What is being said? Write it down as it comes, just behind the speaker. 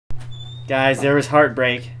Guys, there was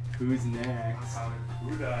heartbreak. Who's next?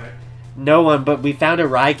 Who died? No one, but we found a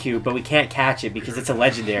Raikou, but we can't catch it because it's a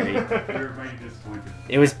legendary. You're mighty disappointed.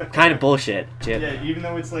 It was kind of bullshit, Chip. Yeah, even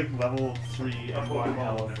though it's like level 3 A and 1 Pokemon will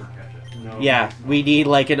health. never catch it. No. Yeah, we need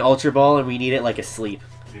like an Ultra Ball and we need it like a sleep.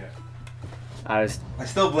 Yeah. I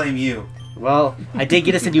still blame you. Well, I did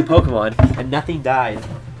get us a new Pokemon and nothing died.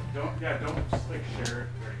 Don't just like share it or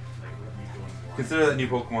like let me go and watch. Consider that new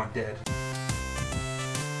Pokemon dead.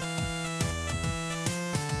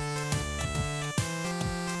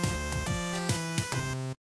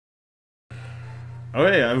 Oh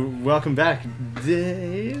yeah, welcome back,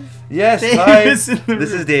 Dave. Yes, Dave hi. is in the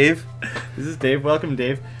This room. is Dave. This is Dave. Welcome,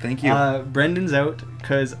 Dave. Thank you. Brendan's out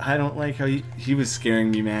because I don't like how he was scaring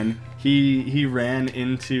me, man. He ran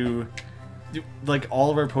into like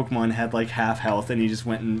all of our Pokemon had like half health, and he just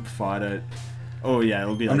went and fought it. Oh yeah,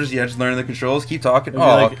 it'll be like I'm just learning the controls. Keep talking. It'll be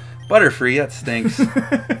Oh, like- Butterfree, that stinks.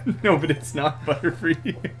 No, but it's not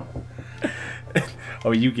Butterfree.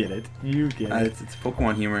 Oh, you get it. You get it. It's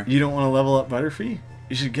Pokemon humor. You don't want to level up Butterfree?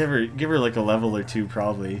 You should give her like a level or two,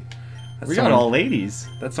 probably. That's We got someone- all ladies.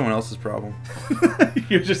 That's someone else's problem.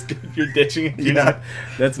 you're ditching it. You're Yeah. not.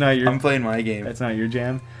 That's not your. I'm playing my game. That's not your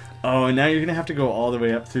jam. Oh, and now you're gonna have to go all the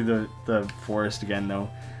way up through the forest again, though.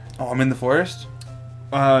 Oh, I'm in the forest?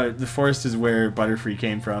 The forest is where Butterfree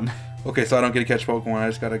came from. Okay, so I don't get to catch Pokemon. I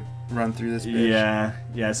just gotta run through this bitch.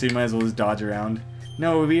 Yeah. So you might as well just dodge around.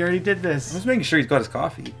 No, we already did I'm this. just making sure he's got his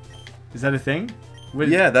coffee. Is that a thing? What,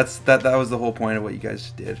 Yeah, that was the whole point of what you guys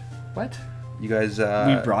did. What? You guys,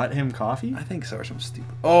 We brought him coffee? I think so, or something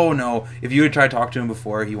stupid. Oh no! If you had tried to talk to him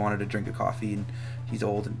before, he wanted to drink a coffee, and he's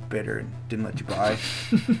old and bitter and didn't let you buy.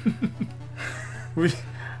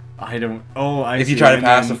 I don't. Oh, I. If you see. try to And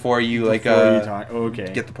pass then before you before you talk.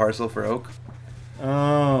 Okay. get the parcel for Oak.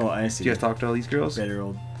 Oh, I see. Did you guys talk to all these girls? Bitter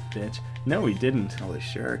old bitch. No, we didn't. Oh, they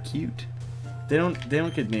sure are cute. They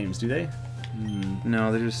don't get names, do they?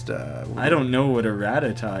 No, they're just. I don't know what a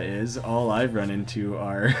Rattata is. All I've run into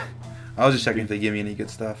are. I was just checking if they give me any good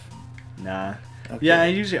stuff. Nah. Okay. Yeah, I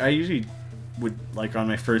usually would, like, on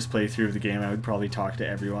my first playthrough of the game, I would probably talk to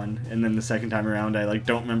everyone, and then the second time around, I like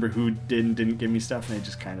don't remember who did and didn't give me stuff, and I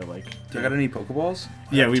just kind of like. Do I got any Pokeballs?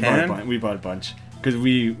 Yeah, we bought 10? we bought a bunch because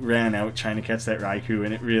we ran out trying to catch that Raikou,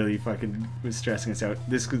 and it really fucking was stressing us out.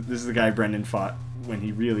 This is the guy Brendan fought when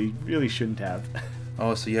he really shouldn't have.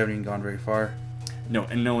 Oh, so you haven't even gone very far. No,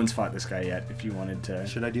 and no one's fought this guy yet. If you wanted to,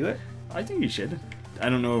 Should I do it? I think you should. I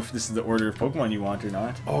don't know if this is the order of Pokemon you want or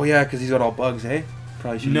not. Oh yeah, because he's got all bugs, hey?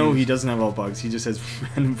 Probably should. No, he doesn't have all bugs. He just has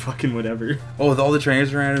random fucking whatever. Oh, with all the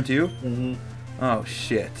trainers around him too? Mm-hmm. Oh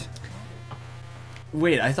shit.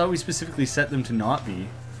 Wait, I thought we specifically set them to not be.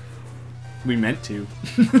 We meant to.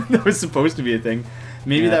 That was supposed to be a thing.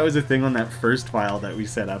 Maybe Yeah. that was a thing on that first file that we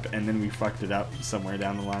set up, and then we fucked it up somewhere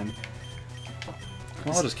down the line.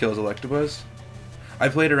 Well, I'll just kill his Electabuzz. I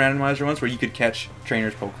played a randomizer once where you could catch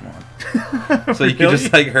trainers' Pokemon. So you could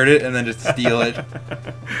just like hurt it and then just steal it.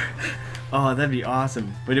 Oh, that'd be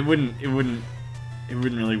awesome. But it wouldn't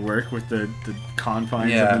really work with the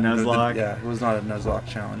confines Yeah, of the Nuzlocke. yeah, it was not a Nuzlocke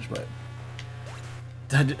challenge, but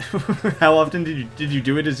How often did you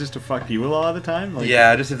do it as just to fuck people all the time? Like,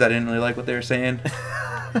 yeah, just if I didn't really like what they were saying.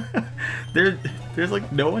 There's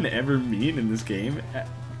like no one ever mean in this game.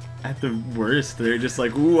 At the worst, they're just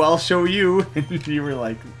like, "Ooh, I'll show you," and you were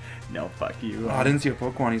like, "No, fuck you." Oh, I didn't see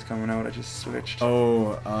what Pokemon he's coming out. I just switched.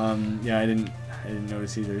 Oh, yeah, I didn't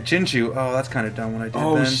notice either. Chinchu. Oh, that's kind of dumb what I did.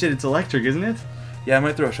 Oh then. shit, it's electric, isn't it? Yeah, I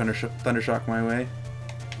might throw a Thundershock my way.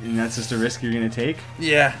 And that's just a risk you're gonna take.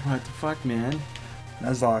 Yeah. What the fuck, man?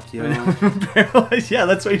 Nuzlocke, yo. Paralyzed. Yeah,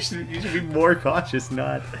 that's why you should be more cautious,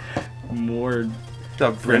 not more.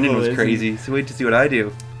 Thought Brendan was Frivolous crazy. So wait to see what I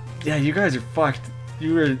do. Yeah, you guys are fucked.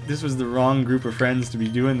 This was the wrong group of friends to be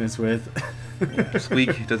doing this with. Yeah,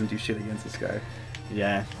 Squeak doesn't do shit against this guy.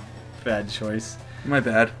 Yeah, bad choice. My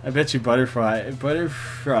bad. I bet you Butterfly.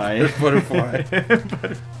 Butterfly.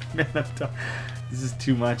 Man, this is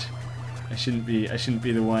too much. I shouldn't be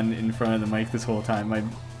the one in front of the mic this whole time. My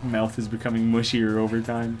mouth is becoming mushier over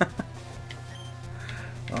time.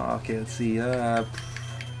 Oh, okay, let's see. Oh,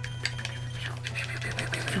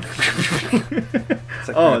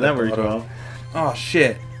 that worked well. Oh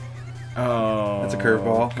shit. Oh, That's a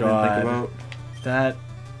curveball. God. I didn't think about. That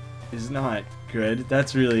is not good.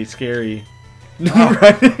 That's really scary. Oh,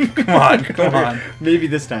 Running. come on. Maybe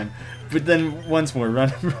this time. But then once more,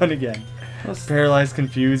 run again. Paralyzed,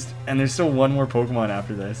 confused, and there's still one more Pokemon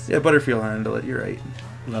after this. Yeah, Butterfield handle it. You're right.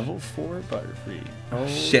 Level 4 Butterfree. Oh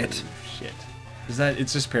Shit. Shit. Is that?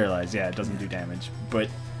 It's just paralyzed. Yeah, it doesn't do damage. But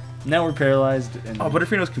now we're paralyzed. And Oh,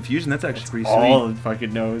 Butterfield knows confusion. That's actually pretty all sweet. it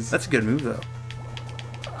fucking knows. That's a good move though.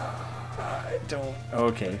 I don't.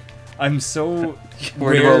 Okay. I'm so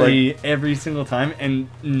Worried about, wary every single time, and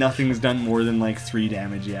nothing's done more than like 3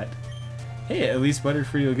 damage yet. Hey, at least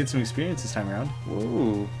Butterfree will get some experience this time around.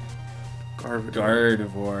 Whoa.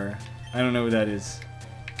 Gardevoir. I don't know what that is.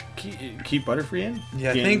 Keep Butterfree in?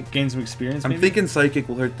 Yeah, I think... Gain some experience, I'm maybe? thinking Psychic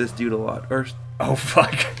will hurt this dude a lot. Or... Oh,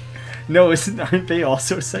 fuck. No, aren't they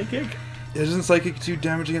also Psychic? Isn't Psychic do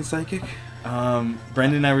damage against Psychic?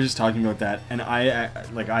 Brendan and I were just talking about that, and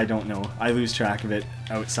I don't know. I lose track of it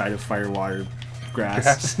outside of Fire, Water,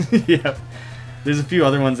 Grass. Yeah. There's a few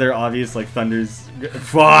other ones that are obvious, like Thunder's...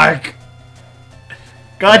 Fuck!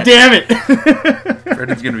 God damn it!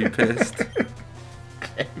 Brendan's gonna be pissed.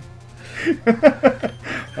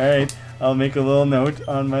 Alright, I'll make a little note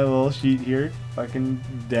on my little sheet here. Fucking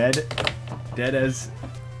dead. Dead as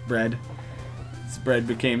bread. This bread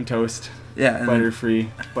became toast. Yeah. And Butter free.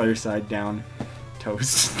 Butter side down.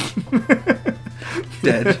 Toast.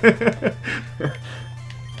 Dead.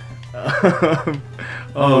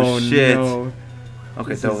 Oh shit. No.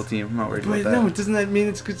 Okay, This double is- team. I'm not worried Wait, about that. no, doesn't that mean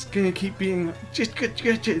it's gonna keep being...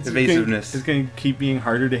 Evasiveness. It's gonna keep being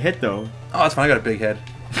harder to hit, though. Oh, that's fine. I got a big head.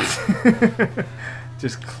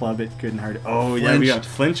 Just club it good and hard. Oh, yeah, we got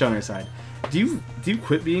Flinch on our side. Do you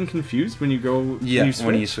quit being confused when you go... Yeah, you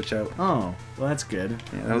when you switch out. Oh, well, that's good.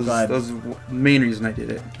 Yeah, I'm that was the main reason I did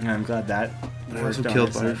it. I'm glad that I also worked on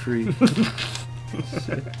killed our side.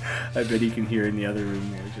 Butterfree. I bet he can hear in the other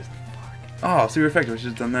room there. Just... Oh, super effective. I should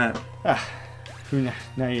have done that. Ah,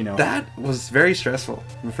 now you know. That was very stressful.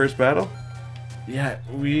 My first battle. Yeah,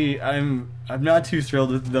 I'm not too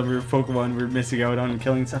thrilled with the number of Pokemon we're missing out on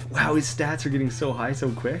killing stuff. Wow, his stats are getting so high so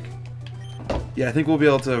quick. Yeah, I think we'll be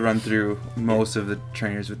able to run through most of the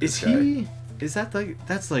trainers with this guy. Is that like...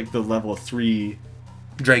 That's like the level 3...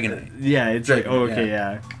 Dragonite. Yeah, it's Dragon, like... Oh, okay,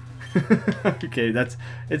 yeah. Okay,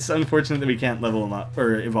 it's unfortunate that we can't level him up,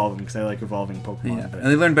 or evolve him, because I like evolving Pokemon. Yeah, But and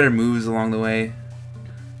they learn better moves along the way.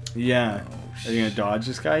 yeah. Oh, Are you gonna dodge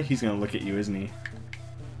this guy? He's gonna look at you, isn't he?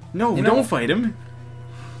 No, You know- don't fight him!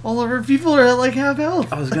 All of our people are at like half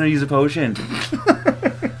health! I was gonna use a potion,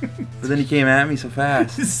 but then he came at me so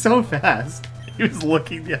fast. He's so fast. He was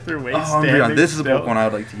looking the other way. Oh, I'm standing beyond. This is a still. Pokemon I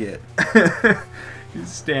would like to get. He's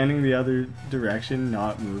standing the other direction,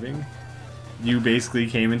 not moving. You basically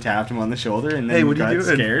came and tapped him on the shoulder, and then Hey, what are got you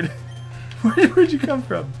doing? scared. Where'd you come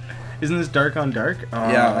from? Isn't this dark on dark?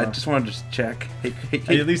 Yeah, I just wanted to just check.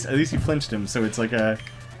 Hey. At least you flinched him, so it's like a...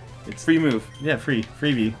 It's Free move. Yeah,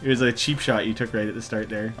 freebie. It was a cheap shot you took right at the start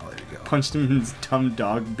there. Oh, there you go. Punched him in his dumb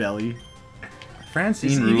dog belly.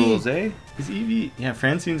 Francine Is Eevee- rules, eh? Is Eevee... Yeah,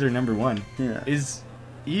 Francine's are number 1. Yeah. Is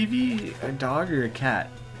Eevee a dog or a cat?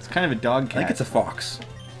 It's kind of a dog cat. I think it's a fox.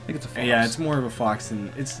 I think it's a fox. Yeah, it's more of a fox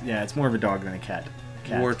than... It's more of a dog than a cat.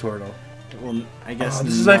 War Turtle. Well, I guess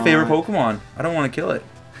This is my favorite not. Pokemon. I don't want to kill it.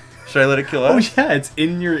 Should I let it kill Oh us? yeah, it's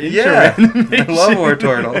in your intro Yeah, animation. I love War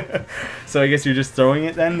Turtle. So I guess you're just throwing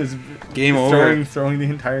it then? Game over. Throwing the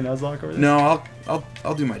entire Nuzlocke over this? No,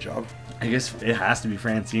 I'll do my job. I guess it has to be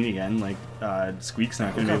Francine again. Like, Squeak's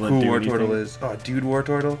not going Look to be how able to cool do War anything. Turtle is. Oh, dude, War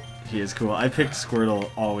Turtle. He is cool. I picked Squirtle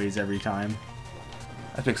always, every time.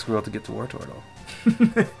 I picked Squirrel to get to War Turtle.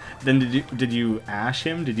 Then did you ash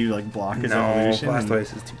him? Did you like block his No, evolution?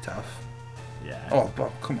 Blastoise is too tough. Yeah. Oh,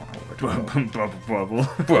 come on, War Turtle. Bubble.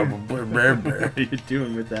 What are you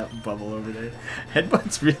doing with that bubble over there?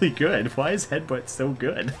 Headbutt's really good. Why is Headbutt so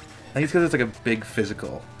good? I think it's because it's like a big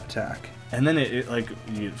physical attack. And then it like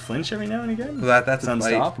you flinch every now and again. Well, that's it's a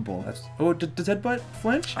bite. unstoppable. Does Headbutt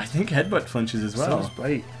flinch? I think Headbutt flinches as So well. does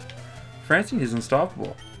Bite. Francine is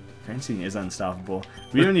unstoppable. Francine is unstoppable.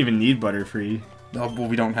 We don't even need Butterfree. No, well,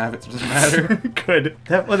 we don't have it, so it doesn't matter. Good.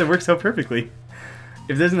 That works out perfectly.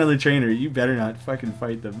 If there's another trainer, you better not fucking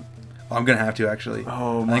fight them. I'm gonna have to actually.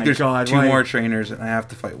 Oh I my think there's god! two why? more trainers, and I have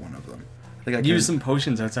to fight one of them. I think I can Use some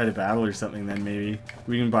potions outside of battle or something. Then maybe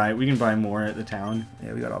we can buy more at the town.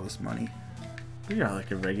 Yeah, we got all this money. We got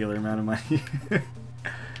like a regular amount of money.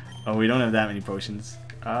 Oh, we don't have that many potions.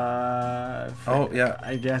 Oh yeah,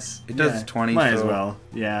 I guess it does yeah, 20. Might as so well.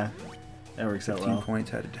 Yeah, that works out 15 well. points.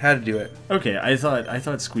 Had to do it. Okay, I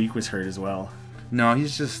thought Squeak was hurt as well. No,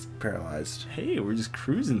 he's just paralyzed. Hey, we're just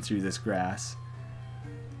cruising through this grass.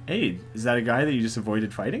 Hey, is that a guy that you just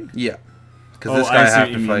avoided fighting? Yeah, because this guy I I see have what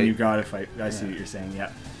you to mean. fight. You gotta fight. I see what you're saying.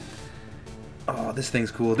 Yeah. Oh, this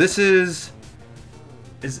thing's cool. This is.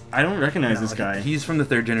 I don't recognize this guy. He's from the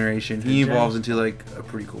 3rd generation. He evolves into like a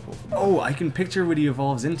pretty cool Pokemon. Oh, I can picture what he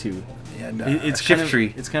evolves into. And It's Shift kind of,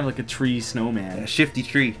 Tree. It's kind of like a tree snowman. Yeah, Shifty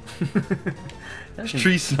Tree. That's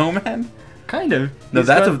Tree Snowman? Kind of. No,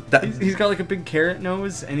 He's got like a big carrot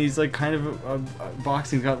nose, and he's like kind of a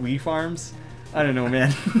box. He's got leaf arms. I don't know,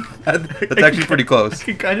 man. That's actually pretty close. I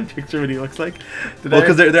can kind of picture what he looks like. Well,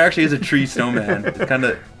 because there actually is a tree snowman. It's kind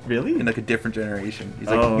of really in like a different generation. He's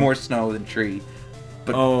like more snow than tree,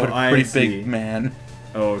 but a I pretty see. big man.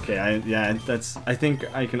 Oh, okay. I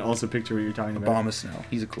think I can also picture what you're talking about. Obama Snow.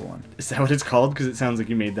 He's a cool one. Is that what it's called? Because it sounds like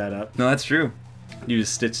you made that up. No, that's true. You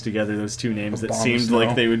just stitched together those two names that Obama seemed Snow.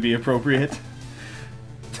 like they would be appropriate.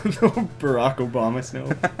 Barack Obama Snow.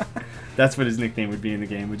 That's what his nickname would be in the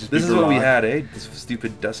game. Would just This be is what we Barack. had, eh? This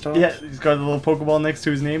stupid dust off. Yeah, he's got a little Pokeball next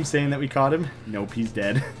to his name saying that we caught him. Nope, he's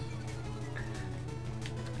dead.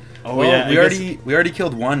 Oh Well, yeah, we already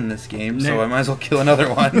killed one in this game, so I might as well kill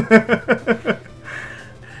another one.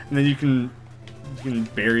 And then you can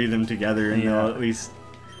bury them together and they'll at least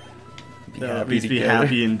be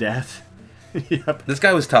happy in death. Yep. This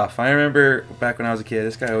guy was tough. I remember back when I was a kid,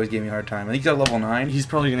 this guy always gave me a hard time. I think he's at level 9. He's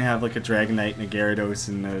probably gonna have like a Dragonite and a Gyarados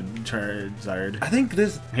and a Charizard. I think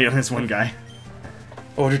this... Hey, this one guy.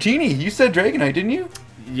 Oh, Dratini, you said Dragonite, didn't you?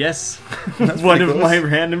 Yes. That's One pretty of close. my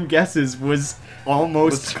random guesses was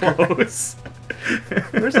almost close.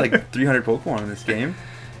 There's like 300 Pokemon in this game.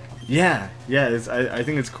 Yeah. I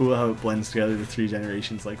think it's cool how it blends together the 3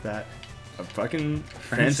 generations like that. A fucking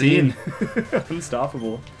Francine.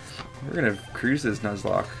 Unstoppable. We're gonna cruise this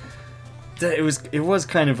Nuzlocke. It was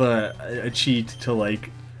kind of a cheat to like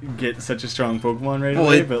get such a strong Pokemon right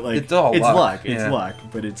away, but like it's all luck. It's Yeah. luck,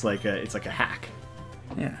 but it's like a hack.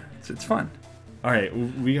 Yeah, it's fun. All right,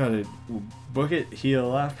 we gotta book it,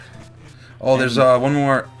 heal up. Oh, there's one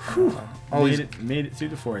more. Made it through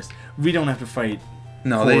the forest. We don't have to fight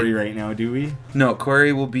No, Corey right now, do we? No,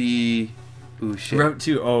 Corey will be. Ooh, shit. Route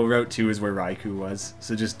 2. Oh, Route 2 is where Raikou was.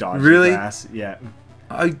 So just dodge Really? the grass. Yeah.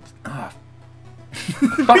 Fuck.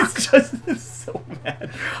 It's just it's so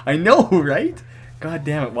mad. I know, right? God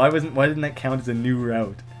damn it! Why didn't that count as a new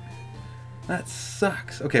route? That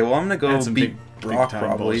sucks. Okay, well I'm gonna go That's some beat Brock big-time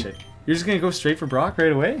probably. bullshit. You're just gonna go straight for Brock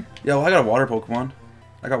right away? Yeah, well I got a water Pokemon.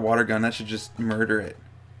 I got Water Gun. That should just murder it.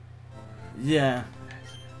 Yeah.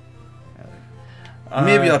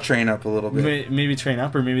 Maybe I'll train up a little bit. Maybe train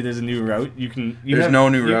up, or maybe there's a new route. There's no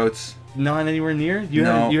new routes. Not anywhere near. You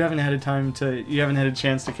haven't had a chance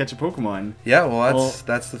to catch a Pokemon. Yeah, well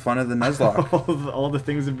that's the fun of the Nuzlocke. all the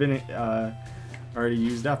things have been already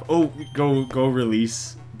used up. Oh, go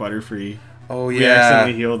release Butterfree. Oh yeah. We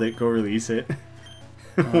accidentally healed it. Go release it.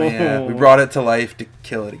 Oh yeah. We brought it to life to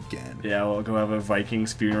kill it again. Yeah, we'll go have a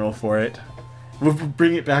Viking's funeral for it. We'll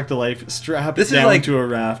bring it back to life. Strap This it is down like- to a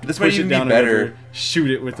raft. this push might even it down be a better. river, shoot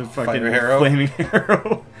it with a fucking Fire arrow? flaming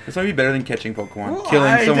arrow. This might be better than catching Pokemon. Why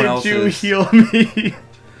Killing someone did else's. you heal me?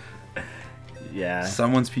 Yeah.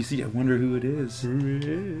 Someone's PC. I wonder who it is.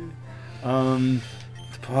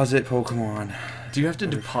 Deposit Pokemon. Do you have to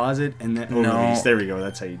deposit and then No. release? There we go.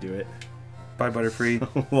 That's how you do it. Bye, Butterfree.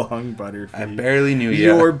 Long Butterfree. I barely knew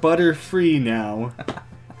you. You're Butterfree now.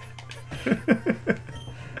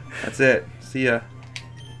 That's it. See ya.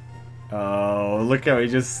 Oh, look how he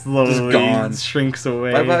just slowly gone. shrinks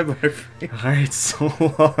away. Bye bye, Butterfree. Alright, so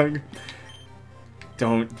long.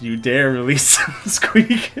 Don't you dare release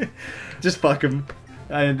Squeak. Just fuck him.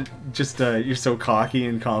 And just, you're so cocky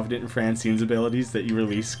and confident in Francine's abilities that you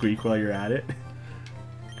release Squeak while you're at it.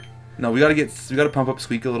 No, we gotta pump up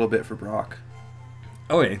Squeak a little bit for Brock.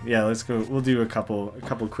 Oh wait, yeah, let's go. We'll do a couple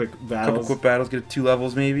quick battles. Couple quick battles, get 2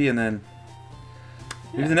 levels maybe, and then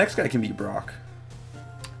maybe the next guy can beat Brock.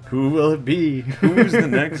 Who will it be? Who's the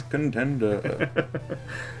next contender?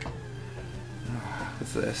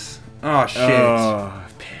 What's this? Oh shit! Oh,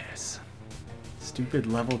 piss. Stupid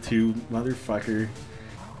level 2 motherfucker.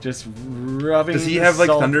 Just rubbing Does he the have, like,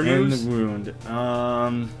 salt thunder in moves? the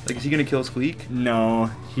wound. Like, is he gonna kill Squeak? No,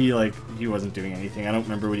 he wasn't doing anything. I don't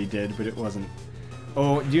remember what he did, but it wasn't.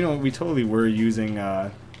 Oh, do you know we totally were using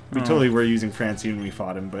Francine when we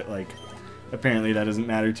fought him, but like apparently that doesn't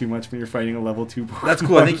matter too much when you're fighting a level 2 Pokemon. That's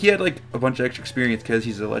cool. I think he had like a bunch of extra experience because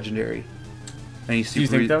he's a legendary. And he's super. Do you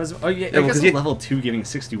think that was? Oh yeah, I well, guess 'cause a level 2 giving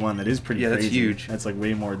 61. That is pretty Yeah, crazy. that's huge. That's like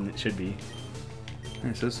way more than it should be.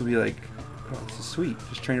 Yeah, so this will be like, oh, this is sweet.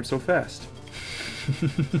 Just train up so fast.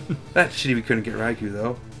 That shitty we couldn't get Raikou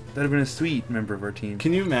though. That'd have been a sweet member of our team.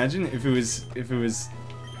 Can you imagine if it was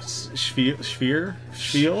Spiel? Squeak?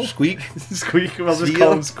 Squeak. I'll just Spiel?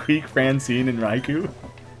 call him Squeak, Francine, and Raikou.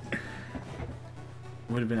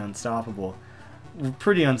 Would have been unstoppable. We're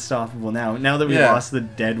pretty unstoppable now. Now that we lost the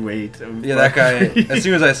dead weight. Of Yeah, that guy. As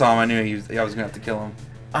soon as I saw him, I knew I was gonna have to kill him.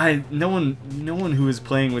 No one who was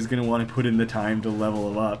playing was gonna want to put in the time to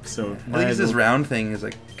level him up. So I think this round thing is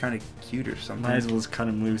like kind of cute or something. might as well just cut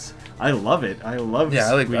him loose. I love it. I love. Yeah,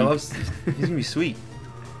 Squeak. I love. He's gonna be sweet.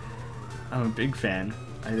 I'm a big fan.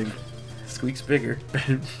 I think Squeak's bigger.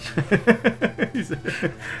 He's a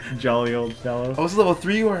jolly old fellow. Oh, it's level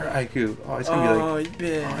 3 or Haiku. Oh, it's gonna be like he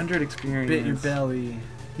bit, 100 experience. bit your belly.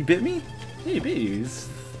 He bit me? Yeah, he bit you. It's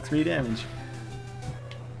 3 damage.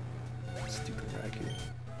 Stupid Haiku.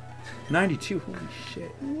 92. Holy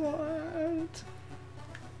shit. What?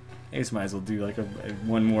 I guess might as well do like a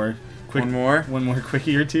one more One more?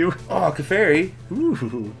 quickie or two. Oh, Clefairy.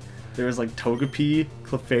 Ooh. There was like Togepi,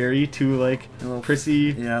 Clefairy, 2 like Little-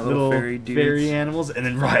 prissy yeah, little fairy dudes. fairy animals, and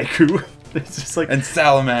then Raikou. It's just like And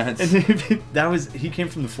Salamence. and that was he came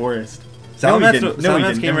from the forest. Salamence, No, he didn't.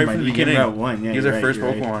 Salamence came Never right mind. from the He came beginning. Route 1. Yeah, He was you're our right, first you're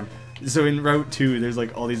right. Pokemon. So in Route 2, there's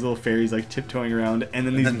like all these little fairies like tiptoeing around, and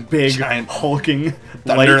then And these then big giant hulking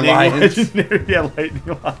thunder lightning lions. legendary, yeah,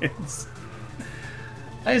 lightning lions.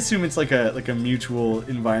 I assume it's like a mutual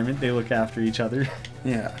environment. They look after each other.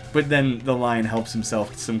 Yeah. But then the lion helps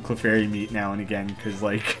himself to some Clefairy meat now and again, because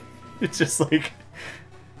like it's just like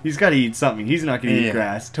he's got to eat something. He's not gonna eat Yeah.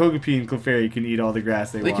 grass. Togepi and Clefairy can eat all the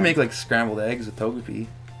grass they They want. can make like scrambled eggs with Togepi.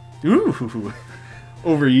 Ooh,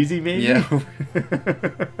 over easy maybe. Yeah.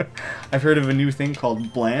 I've heard of a new thing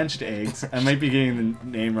called blanched eggs. I might be getting the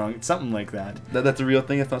name wrong. It's something like that. That's a real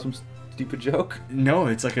thing. That's not some stupid joke. No,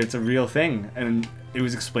 it's like it's a real thing, and it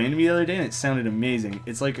was explained to me the other day, and it sounded amazing.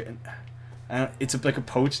 It's like it's like a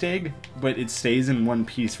poached egg, but it stays in one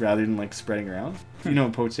piece rather than like spreading around. You know, a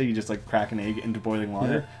poached egg, you just like crack an egg into boiling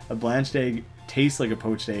water. A blanched egg tastes like a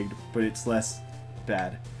poached egg, but it's less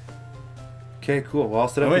bad. Okay, cool. Well, I'll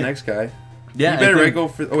set up Oh, the wait. next guy. Yeah, You better I right think- go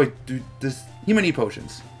for. Oh wait, dude, he might need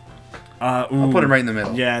potions. I'll Ooh. put him right in the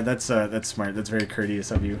middle. Yeah, that's smart. That's very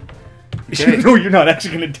courteous of you. Okay. No, you're not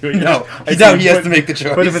actually gonna do it. You're No, just- now said he has to make the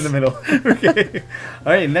choice. Put him in the middle. Okay.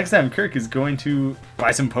 All right. Next time, Kirk is going to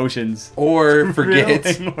buy some potions. Or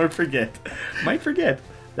forget. Real- or forget. Might forget.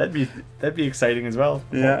 That'd be exciting as well.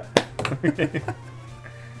 Yeah.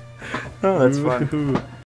 Oh, that's fun. Ooh.